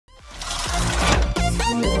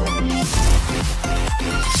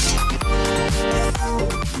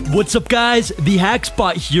What's up guys, the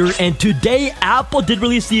Hackspot here, and today Apple did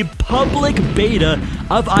release the public beta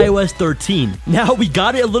of iOS 13. Now we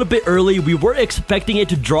got it a little bit early. We were expecting it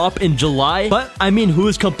to drop in July, but I mean,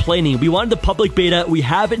 who's complaining? We wanted the public beta, we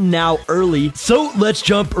have it now early, so let's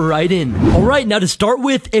jump right in. Alright, now to start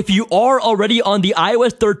with, if you are already on the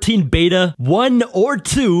iOS 13 beta 1 or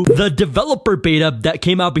 2, the developer beta that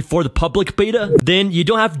came out before the public beta, then you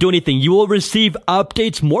don't have to do anything. You will receive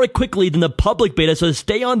updates more quickly than the public beta, so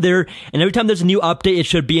stay on there, and every time there's a new update, it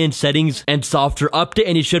should be in settings and software update,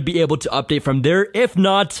 and you should be able to update from there. If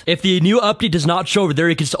not, if the new update does not show over there,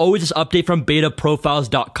 you can always just update from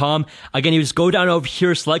betaprofiles.com. Again, you just go down over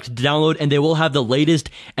here, select download, and they will have the latest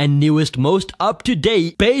and newest, most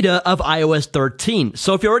up-to-date beta of iOS 13.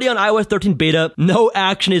 So if you're already on iOS 13 beta, no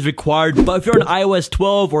action is required, but if you're on iOS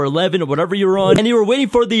 12 or 11 or whatever you're on, and you were waiting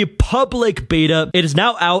for the public beta, it is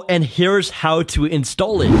now out, and here's how to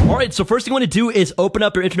install it. Alright, so first thing you want to do is open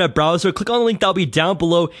up your internet browser, click on the link that'll be down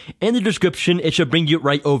below in the description. It should bring you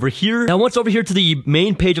right over here. Now once over here to the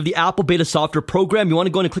main page of the Apple beta software program, you want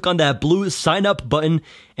to go and click on that blue sign up button,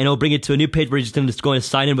 and it'll bring it to a new page where you're just going to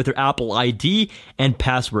sign in with your Apple ID and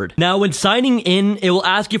password. Now when signing in, it will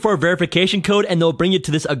ask you for a verification code, and they'll bring you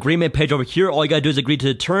to this agreement page over here. All you gotta do is agree to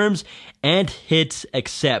the terms and hit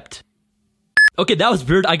accept. Okay, that was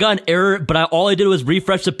weird. I got an error, but all I did was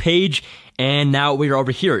refresh the page, and now we're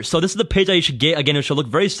over here. So this is the page that you should get. Again, it should look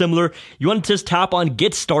very similar. You want to just tap on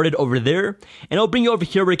Get Started over there, and it'll bring you over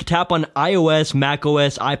here where you can tap on iOS,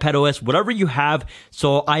 macOS, iPadOS, whatever you have.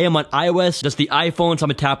 So I am on iOS, just the iPhone, so I'm going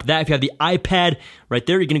to tap that. If you have the iPad right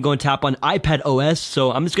there, you're going to go and tap on iPadOS.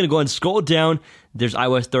 So I'm just going to go and scroll down. There's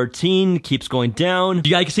iOS 13, keeps going down.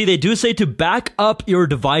 You guys can see they do say to back up your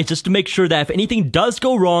device just to make sure that if anything does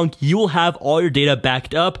go wrong, you will have all your data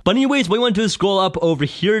backed up. But anyways, what you want to do is scroll up over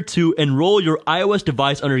here to enroll your iOS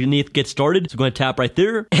device underneath Get Started. So we're going to tap right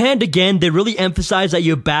there. And again, they really emphasize that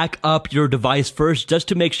you back up your device first just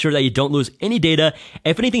to make sure that you don't lose any data.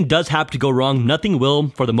 If anything does happen to go wrong, nothing will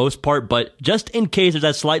for the most part, but just in case there's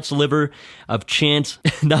that slight sliver of chance.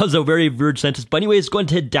 That was a very weird sentence. But anyways, go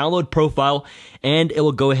ahead and hit download profile, and it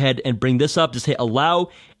will go ahead and bring this up. Just hit allow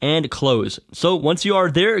and close. So once you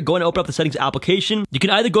are there, go and open up the settings application. You can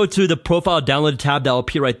either go to the profile download tab that will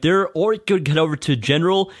appear right there, or you could head over to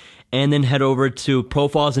general and then head over to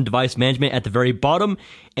profiles and device management at the very bottom.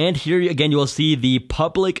 And here again, you will see the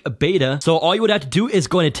public beta. So all you would have to do is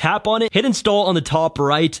go and tap on it, hit install on the top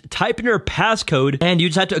right, type in your passcode, and you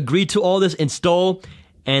just have to agree to all this, install,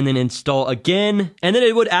 and then install again, and then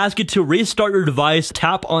it would ask you to restart your device.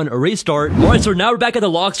 Tap on restart. Alright, so now we're back at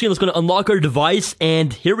the lock screen. Let's go to unlock our device,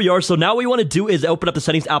 and here we are. So now what you want to do is open up the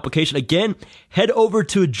settings application again, head over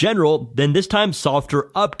to general, then this time software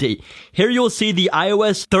update. Here you will see the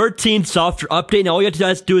iOS 13 software update. Now all you have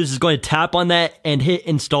to do is just going to tap on that and hit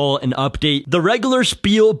install and update. The regular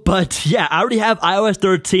spiel, but yeah, I already have iOS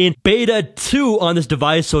 13 beta 2 on this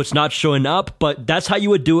device, so it's not showing up, but that's how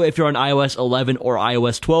you would do it if you're on iOS 11 or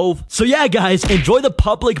iOS 12. So yeah, guys, enjoy the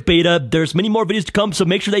public beta. There's many more videos to come, so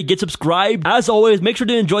make sure that you get subscribed. As always, make sure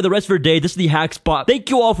to enjoy the rest of your day. This is the Hackspot. Thank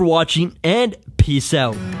you all for watching, and peace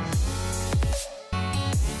out.